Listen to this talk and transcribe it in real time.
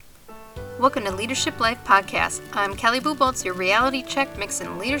Welcome to Leadership Life Podcast. I'm Kelly Buboltz, your reality check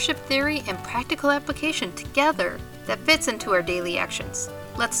mixing leadership theory and practical application together that fits into our daily actions.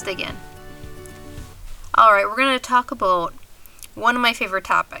 Let's dig in. Alright, we're going to talk about one of my favorite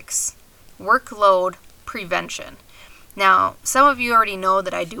topics, workload prevention. Now, some of you already know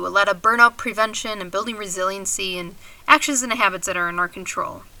that I do a lot of burnout prevention and building resiliency and actions and habits that are in our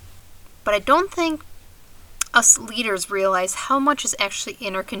control. But I don't think us leaders realize how much is actually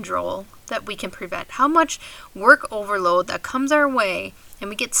in our control that we can prevent, how much work overload that comes our way and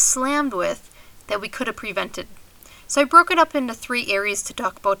we get slammed with that we could have prevented. So I broke it up into 3 areas to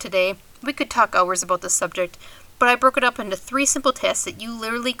talk about today. We could talk hours about this subject, but I broke it up into 3 simple tasks that you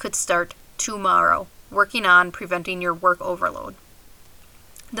literally could start tomorrow working on preventing your work overload.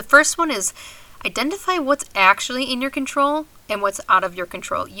 The first one is identify what's actually in your control and what's out of your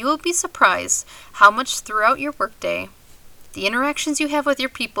control. You will be surprised how much throughout your workday, the interactions you have with your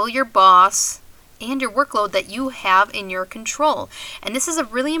people, your boss, and your workload that you have in your control. And this is a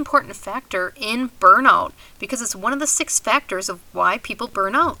really important factor in burnout because it's one of the 6 factors of why people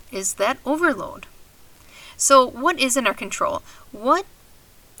burn out is that overload. So what is in our control? What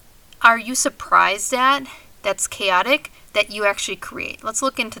are you surprised at that's chaotic that you actually create? Let's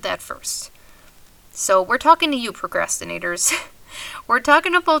look into that first. So we're talking to you procrastinators. We're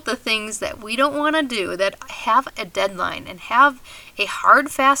talking about the things that we don't want to do that have a deadline and have a hard,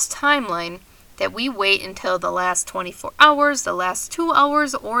 fast timeline that we wait until the last 24 hours, the last 2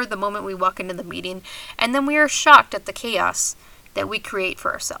 hours, or the moment we walk into the meeting, and then we are shocked at the chaos that we create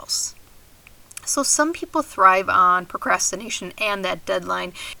for ourselves. So some people thrive on procrastination and that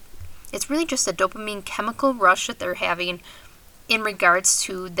deadline. It's really just a dopamine chemical rush that they're having in regards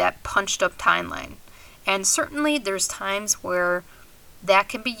to that punched up timeline. And certainly there's times where that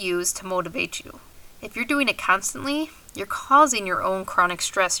can be used to motivate you. If you're doing it constantly, you're causing your own chronic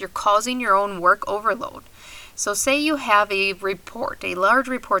stress. You're causing your own work overload. So say you have a report, a large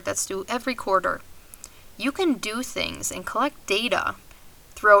report that's due every quarter. You can do things and collect data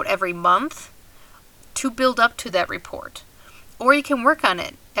throughout every month to build up to that report. Or you can work on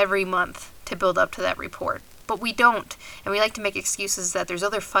it every month to build up to that report. But we don't. And we like to make excuses that there's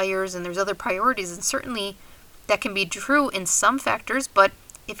other fires and there's other priorities. And certainly that can be true in some factors. But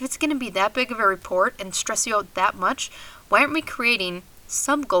if it's going to be that big of a report and stress you out that much, why aren't we creating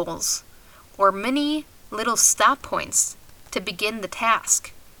sub-goals or many little stop points to begin the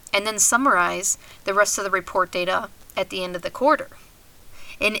task and then summarize the rest of the report data at the end of the quarter?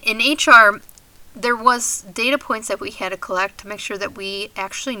 In HR, there was data points that we had to collect to make sure that we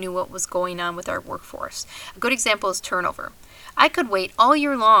actually knew what was going on with our workforce. A good example is turnover. I could wait all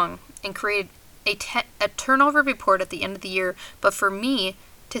year long and create a turnover report at the end of the year, but for me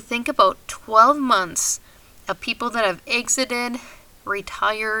to think about 12 months of people that have exited,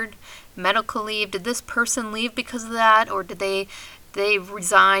 retired, medical leave, did this person leave because of that, or did they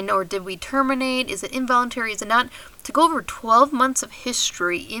resign, or did we terminate, is it involuntary, is it not, to go over 12 months of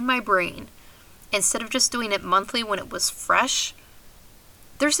history in my brain instead of just doing it monthly when it was fresh,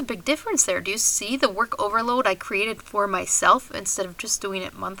 there's a big difference there. Do you see the work overload I created for myself instead of just doing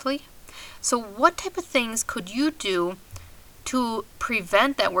it monthly? So what type of things could you do to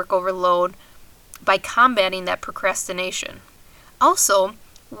prevent that work overload by combating that procrastination? Also,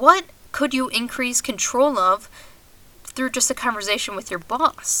 what could you increase control of through just a conversation with your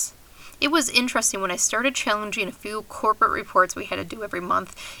boss? It was interesting when I started challenging a few corporate reports we had to do every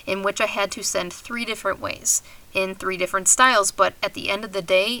month in which I had to send 3 different ways in 3 different styles, but at the end of the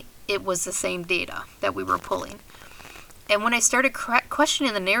day, it was the same data that we were pulling. And when I started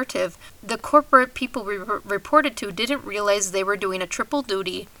questioning the narrative, the corporate people we reported to didn't realize they were doing a triple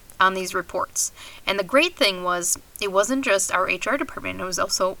duty on these reports. And the great thing was, it wasn't just our HR department, it was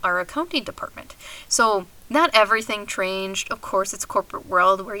also our accounting department. So not everything changed. Of course, it's corporate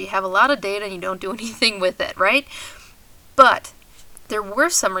world where you have a lot of data and you don't do anything with it, right? But there were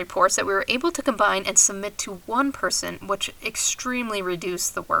some reports that we were able to combine and submit to one person, which extremely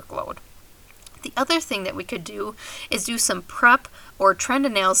reduced the workload. The other thing that we could do is do some prep or trend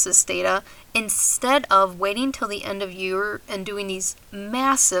analysis data instead of waiting till the end of year and doing these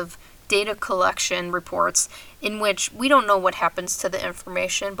massive data collection reports in which we don't know what happens to the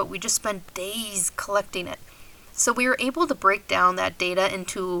information, but we just spend days collecting it. So we were able to break down that data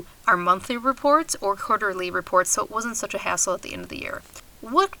into our monthly reports or quarterly reports so it wasn't such a hassle at the end of the year.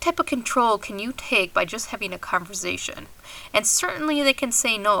 What type of control can you take by just having a conversation? And certainly they can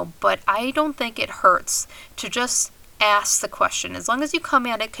say no, but I don't think it hurts to just ask the question. As long as you come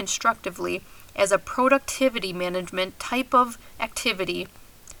at it constructively as a productivity management type of activity,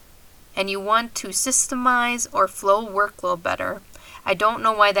 and you want to systemize or flow workload better, I don't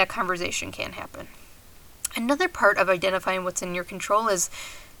know why that conversation can't happen. Another part of identifying what's in your control is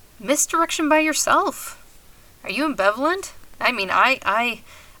misdirection by yourself. Are you ambivalent? I mean,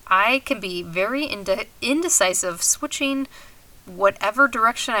 I can be very indecisive, switching whatever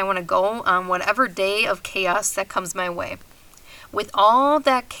direction I want to go on whatever day of chaos that comes my way. With all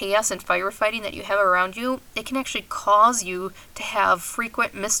that chaos and firefighting that you have around you, it can actually cause you to have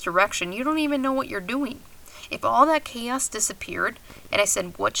frequent misdirection. You don't even know what you're doing. If all that chaos disappeared, and I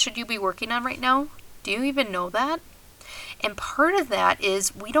said, what should you be working on right now? Do you even know that? And part of that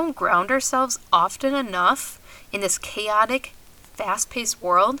is we don't ground ourselves often enough in this chaotic, fast-paced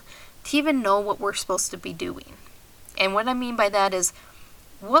world to even know what we're supposed to be doing. And what I mean by that is,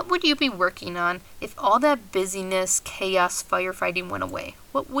 what would you be working on if all that busyness, chaos, firefighting went away?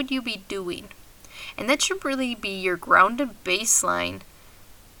 What would you be doing? And that should really be your grounded baseline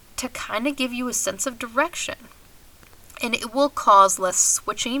to kind of give you a sense of direction. And it will cause less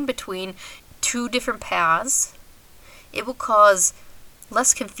switching between two different paths. It will cause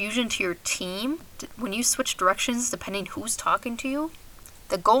less confusion to your team when you switch directions depending who's talking to you.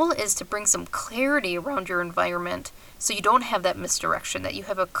 The goal is to bring some clarity around your environment so you don't have that misdirection, that you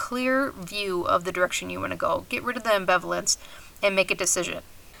have a clear view of the direction you want to go. Get rid of the ambivalence and make a decision.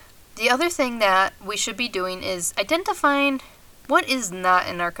 The other thing that we should be doing is identifying what is not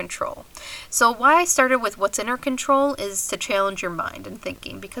in our control. So why I started with what's in our control is to challenge your mind and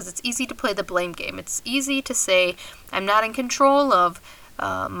thinking, because it's easy to play the blame game. It's easy to say, I'm not in control of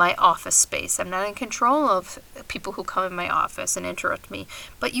my office space. I'm not in control of people who come in my office and interrupt me.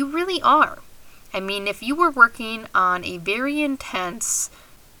 But you really are. I mean, if you were working on a very intense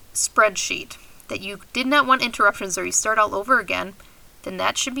spreadsheet that you did not want interruptions or you start all over again, then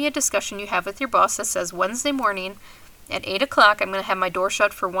that should be a discussion you have with your boss that says, Wednesday morning at 8 o'clock, I'm going to have my door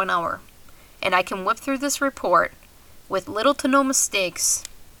shut for 1 hour. And I can whip through this report with little to no mistakes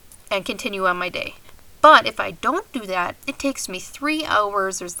and continue on my day. But if I don't do that, it takes me 3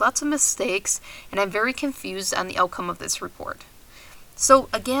 hours, there's lots of mistakes, and I'm very confused on the outcome of this report. So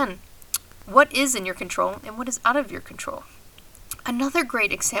again, what is in your control and what is out of your control? Another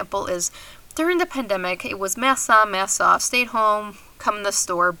great example is during the pandemic, it was mask on, mask off, stay at home, come in the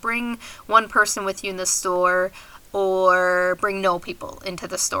store, bring one person with you in the store, or bring no people into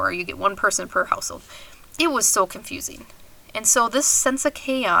the store. You get one person per household. It was so confusing. And so this sense of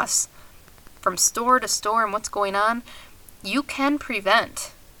chaos from store to store and what's going on, you can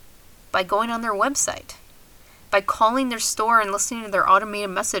prevent by going on their website, by calling their store and listening to their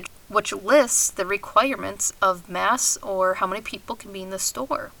automated message, which lists the requirements of masks or how many people can be in the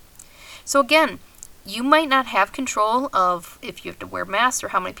store. So again, you might not have control of if you have to wear masks or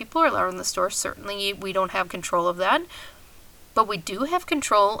how many people are allowed in the store. Certainly we don't have control of that. But we do have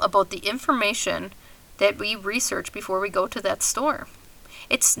control about the information that we research before we go to that store.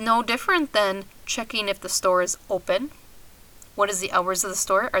 It's no different than checking if the store is open. What is the hours of the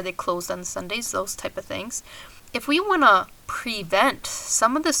store? Are they closed on Sundays? Those type of things. If we want to prevent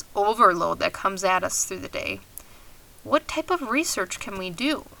some of this overload that comes at us through the day, what type of research can we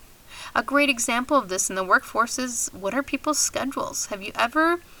do? A great example of this in the workforce is, what are people's schedules? Have you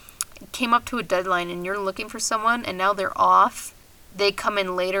ever came up to a deadline and you're looking for someone and now they're off? They come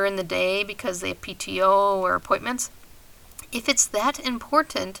in later in the day because they have PTO or appointments? If it's that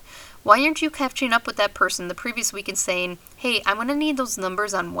important, why aren't you catching up with that person the previous week and saying, hey, I'm going to need those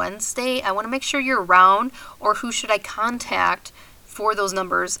numbers on Wednesday. I want to make sure you're around, or who should I contact for those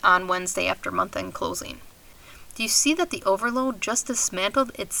numbers on Wednesday after month-end closing? Do you see that the overload just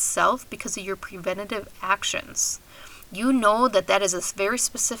dismantled itself because of your preventative actions? You know that that is a very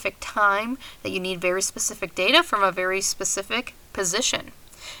specific time, that you need very specific data from a very specific position.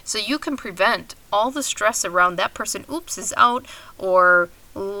 So you can prevent all the stress around that person, is out, or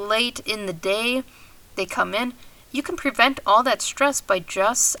late in the day they come in. You can prevent all that stress by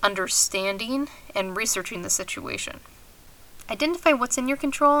just understanding and researching the situation. Identify what's in your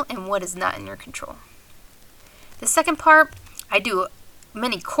control and what is not in your control. The second part, I do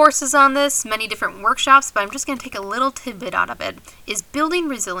many courses on this, many different workshops, but I'm just going to take a little tidbit out of it, is building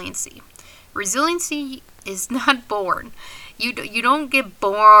resiliency. Resiliency is not born. You don't get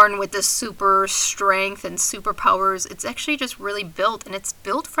born with this super strength and superpowers. It's actually just really built, and it's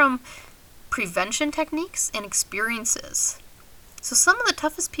built from prevention techniques and experiences. So some of the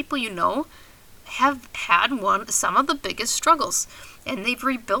toughest people you know have had some of the biggest struggles, and they've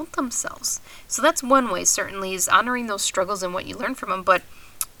rebuilt themselves. So that's one way, certainly, is honoring those struggles and what you learn from them. But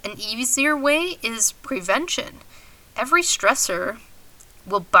an easier way is prevention. Every stressor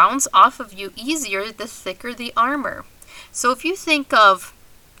will bounce off of you easier the thicker the armor. So if you think of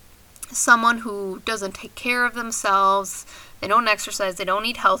someone who doesn't take care of themselves, they don't exercise, they don't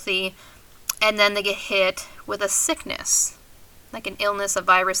eat healthy, and then they get hit with a sickness, like an illness, a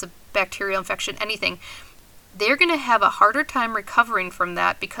virus, a bacterial infection, anything. They're going to have a harder time recovering from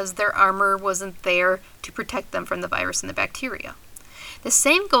that because their armor wasn't there to protect them from the virus and the bacteria. The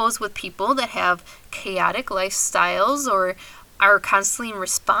same goes with people that have chaotic lifestyles or are constantly in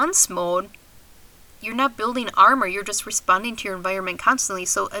response mode. You're not building armor, you're just responding to your environment constantly.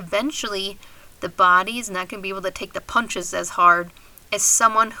 So eventually, the body is not going to be able to take the punches as hard as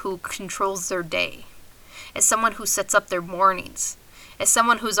someone who controls their day, as someone who sets up their mornings, as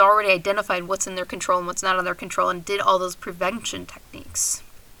someone who's already identified what's in their control and what's not in their control and did all those prevention techniques.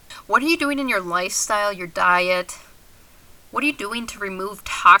 What are you doing in your lifestyle, your diet? What are you doing to remove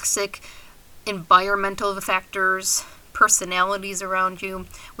toxic environmental factors, personalities around you?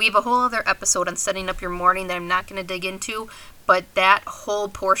 We have a whole other episode on setting up your morning that I'm not going to dig into, but that whole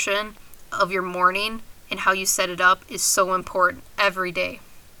portion of your morning and how you set it up is so important every day.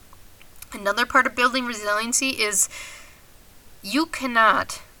 Another part of building resiliency is you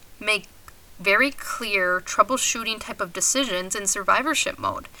cannot make very clear troubleshooting type of decisions in survivorship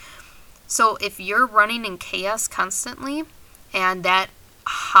mode. So if you're running in chaos constantly and that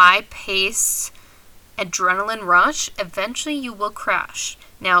high-paced adrenaline rush, eventually you will crash.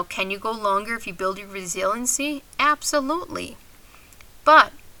 Now, can you go longer if you build your resiliency? Absolutely.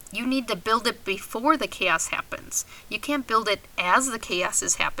 But you need to build it before the chaos happens. You can't build it as the chaos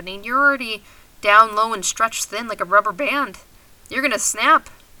is happening. You're already down low and stretched thin like a rubber band. You're going to snap.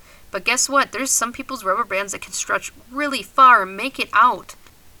 But guess what? There's some people's rubber bands that can stretch really far and make it out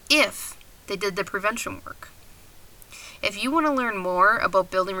if they did the prevention work. If you want to learn more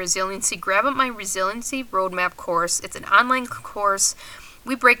about building resiliency, grab up my Resiliency Roadmap course. It's an online course.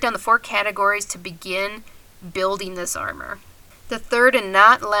 We break down the 4 categories to begin building this armor. The third and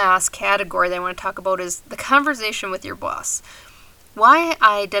not last category that I want to talk about is the conversation with your boss. Why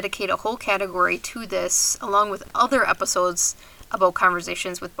I dedicate a whole category to this, along with other episodes about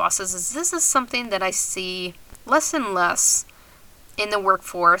conversations with bosses, is this is something that I see less and less in the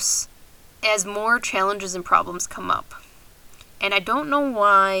workforce as more challenges and problems come up. And I don't know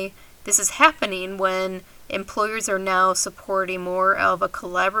why this is happening when employers are now supporting more of a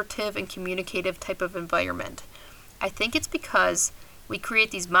collaborative and communicative type of environment. I think it's because we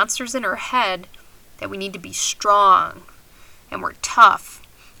create these monsters in our head that we need to be strong and we're tough,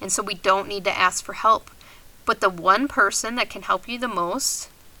 and so we don't need to ask for help. But the one person that can help you the most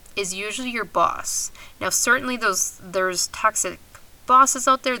is usually your boss. Now, certainly there's toxic bosses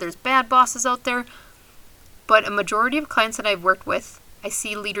out there, there's bad bosses out there, but a majority of clients that I've worked with, I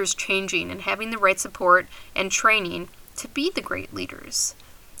see leaders changing and having the right support and training to be the great leaders.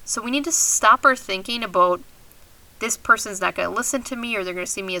 So we need to stop our thinking about this person's not going to listen to me or they're going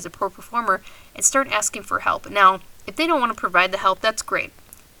to see me as a poor performer and start asking for help. Now, if they don't want to provide the help, that's great.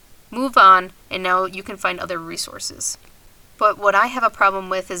 Move on, and now you can find other resources. But what I have a problem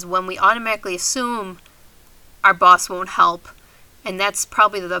with is when we automatically assume our boss won't help, and that's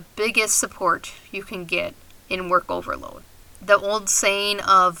probably the biggest support you can get in work overload. The old saying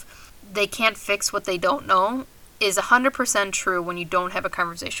of they can't fix what they don't know is 100% true when you don't have a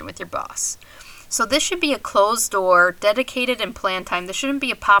conversation with your boss. So this should be a closed door, dedicated and planned time. This shouldn't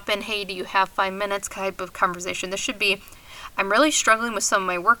be a pop-in, hey, do you have 5 minutes type of conversation. This should be, I'm really struggling with some of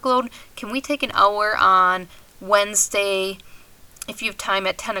my workload. Can we take an hour on Wednesday, if you have time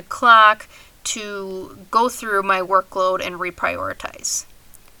at 10 o'clock, to go through my workload and reprioritize?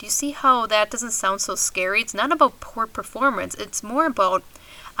 Do you see how that doesn't sound so scary? It's not about poor performance. It's more about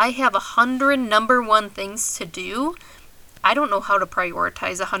I have 100 number one things to do. I don't know how to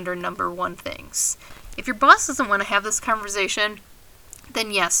prioritize 100 number one things. If your boss doesn't want to have this conversation,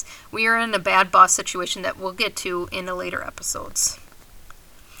 then yes, we are in a bad boss situation that we'll get to in the later episodes.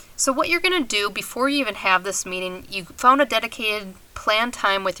 So what you're going to do before you even have this meeting, you found a dedicated planned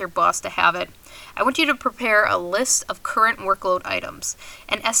time with your boss to have it. I want you to prepare a list of current workload items,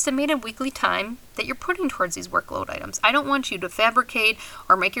 an estimated weekly time that you're putting towards these workload items. I don't want you to fabricate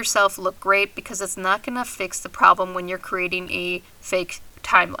or make yourself look great because it's not going to fix the problem when you're creating a fake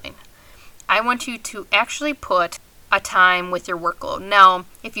timeline. I want you to actually put a time with your workload. Now,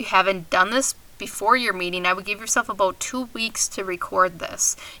 if you haven't done this before your meeting, I would give yourself about 2 weeks to record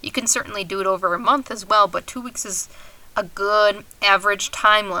this. You can certainly do it over a month as well, but 2 weeks is a good average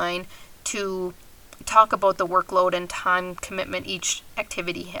timeline to talk about the workload and time commitment each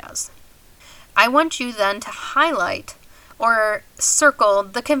activity has. I want you then to highlight or circle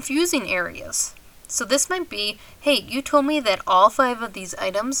the confusing areas. So this might be, hey, you told me that all 5 of these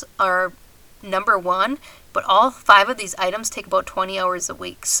items are number one, but all 5 of these items take about 20 hours a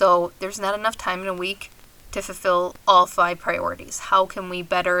week. So there's not enough time in a week to fulfill all 5 priorities? How can we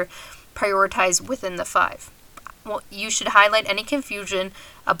better prioritize within the 5? Well, you should highlight any confusion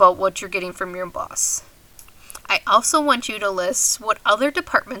about what you're getting from your boss. I also want you to list what other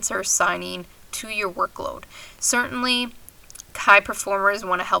departments are assigning to your workload. Certainly, high performers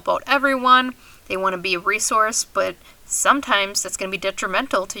want to help out everyone. They want to be a resource, but sometimes that's going to be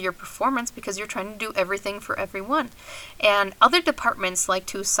detrimental to your performance because you're trying to do everything for everyone. And other departments like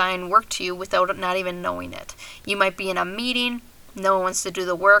to assign work to you without not even knowing it. You might be in a meeting, no one wants to do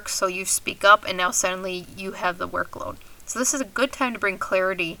the work, so you speak up, and now suddenly you have the workload. So this is a good time to bring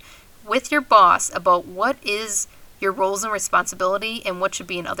clarity with your boss about what is your roles and responsibility and what should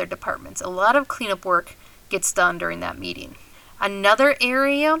be in other departments. A lot of cleanup work gets done during that meeting. Another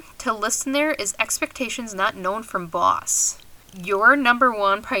area to list in there is expectations not known from boss. Your number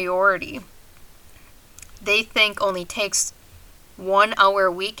 1 priority, they think only takes 1 hour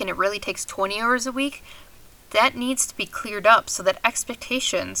a week and it really takes 20 hours a week. That needs to be cleared up so that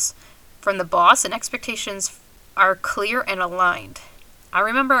expectations from the boss and expectations are clear and aligned. I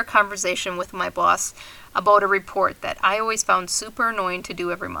remember a conversation with my boss about a report that I always found super annoying to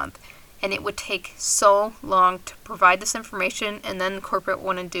do every month. And it would take so long to provide this information, and then corporate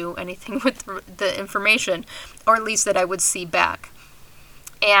wouldn't do anything with the information, or at least that I would see back.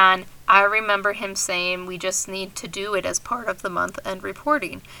 And I remember him saying, we just need to do it as part of the month-end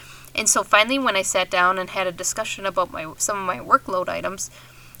reporting. And so finally, when I sat down and had a discussion about some of my workload items,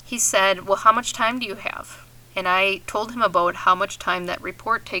 he said, well, how much time do you have? And I told him about how much time that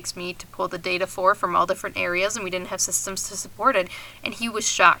report takes me to pull the data from all different areas, and we didn't have systems to support it, and he was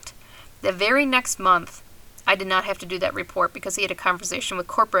shocked. The very next month, I did not have to do that report because he had a conversation with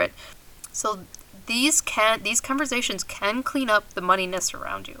corporate. So these conversations can clean up the moneyness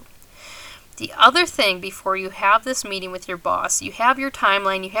around you. The other thing, before you have this meeting with your boss, you have your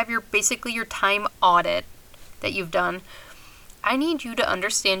timeline, you have basically your time audit that you've done. I need you to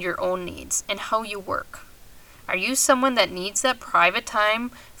understand your own needs and how you work. Are you someone that needs that private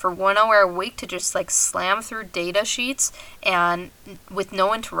time for 1 hour a week to just like slam through data sheets and with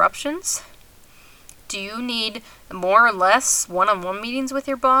no interruptions? Do you need more or less one-on-one meetings with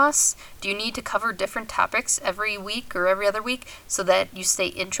your boss? Do you need to cover different topics every week or every other week so that you stay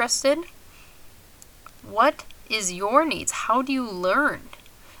interested? What is your needs? How do you learn?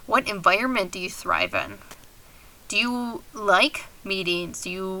 What environment do you thrive in? Do you like meetings? Do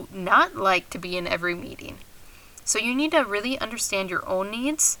you not like to be in every meeting? So you need to really understand your own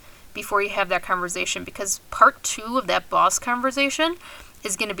needs before you have that conversation, because part 2 of that boss conversation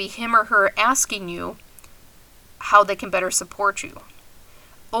is going to be him or her asking you how they can better support you.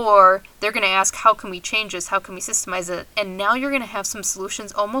 Or they're going to ask, how can we change this? How can we systemize it? And now you're going to have some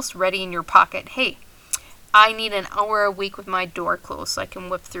solutions almost ready in your pocket. Hey, I need an hour a week with my door closed so I can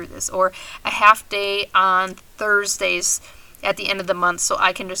whip through this. Or a half day on Thursdays at the end of the month so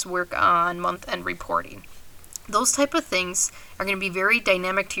I can just work on month-end reporting. Those type of things are going to be very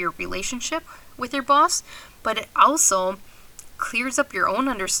dynamic to your relationship with your boss, but it also clears up your own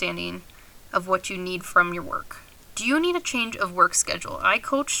understanding of what you need from your work. Do you need a change of work schedule? I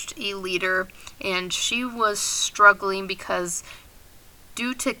coached a leader, and she was struggling because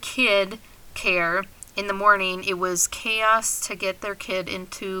due to kid care, in the morning, it was chaos to get their kid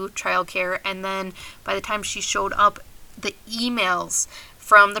into childcare, and then by the time she showed up, the emails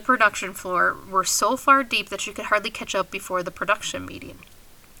from the production floor were so far deep that she could hardly catch up before the production meeting.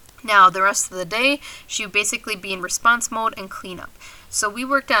 Now, the rest of the day, she would basically be in response mode and cleanup. So we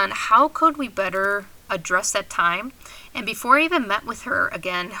worked on how could we better address that time. And before I even met with her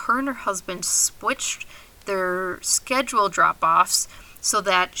again, her and her husband switched their schedule drop-offs so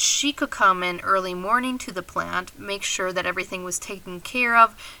that she could come in early morning to the plant, make sure that everything was taken care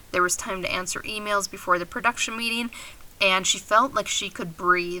of. There was time to answer emails before the production meeting, and she felt like she could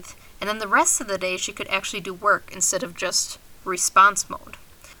breathe. And then the rest of the day, she could actually do work instead of just response mode.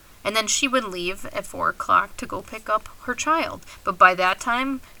 And then she would leave at 4 o'clock to go pick up her child. But by that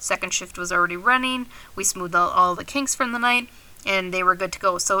time, second shift was already running. We smoothed out all the kinks from the night, and they were good to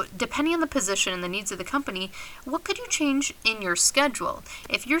go. So depending on the position and the needs of the company, what could you change in your schedule?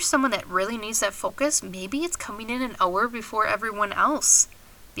 If you're someone that really needs that focus, maybe it's coming in an hour before everyone else,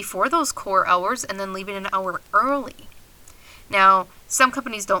 before those core hours, and then leaving an hour early. Now, some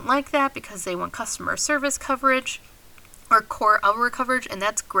companies don't like that because they want customer service coverage or core hour coverage, and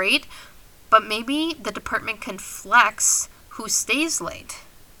that's great, but maybe the department can flex who stays late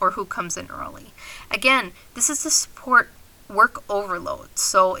or who comes in early. Again, this is to support work overload.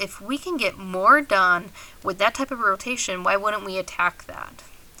 So if we can get more done with that type of rotation, why wouldn't we attack that?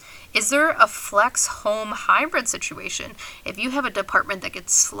 Is there a flex home hybrid situation? If you have a department that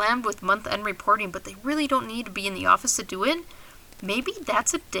gets slammed with month-end reporting, but they really don't need to be in the office to do it, maybe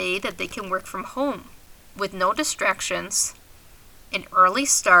that's a day that they can work from home with no distractions, an early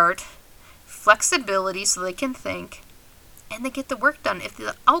start, flexibility so they can think, and they get the work done. If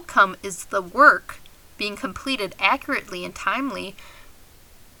the outcome is the work being completed accurately and timely,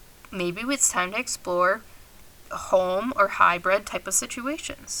 maybe it's time to explore home or hybrid type of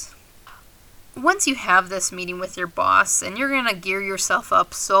situations. Once you have this meeting with your boss and you're going to gear yourself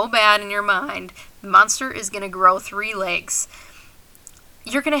up so bad in your mind, the monster is going to grow 3 legs.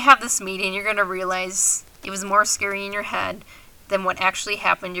 You're going to have this meeting, you're going to realize it was more scary in your head than what actually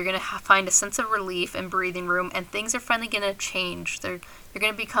happened. You're going to find a sense of relief and breathing room, and things are finally going to change. You're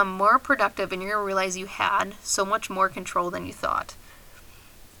going to become more productive, and you're going to realize you had so much more control than you thought.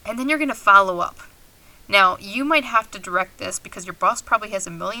 And then you're going to follow up. Now, you might have to direct this because your boss probably has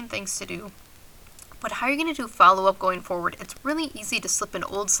a million things to do. But how are you going to do follow-up going forward? It's really easy to slip in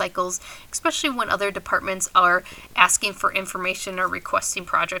old cycles, especially when other departments are asking for information or requesting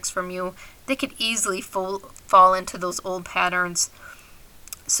projects from you. They could easily fall into those old patterns.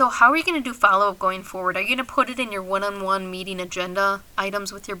 So how are you going to do follow-up going forward? Are you going to put it in your one-on-one meeting agenda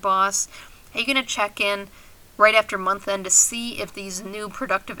items with your boss? Are you going to check in right after month end to see if these new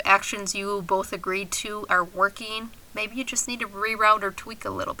productive actions you both agreed to are working? Maybe you just need to reroute or tweak a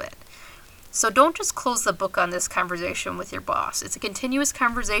little bit. So don't just close the book on this conversation with your boss. It's a continuous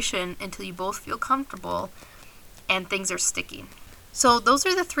conversation until you both feel comfortable and things are sticking. So those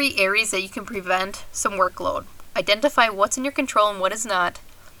are the 3 areas that you can prevent some workload. Identify what's in your control and what is not.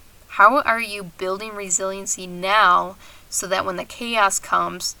 How are you building resiliency now so that when the chaos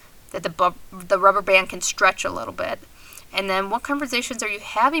comes, that the rubber band can stretch a little bit? And then what conversations are you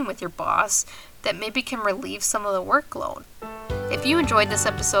having with your boss that maybe can relieve some of the workload? If you enjoyed this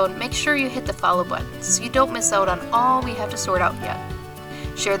episode, make sure you hit the follow button so you don't miss out on all we have to sort out yet.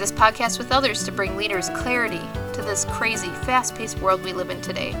 Share this podcast with others to bring leaders clarity to this crazy, fast-paced world we live in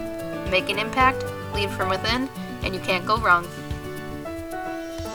today. Make an impact, lead from within, and you can't go wrong.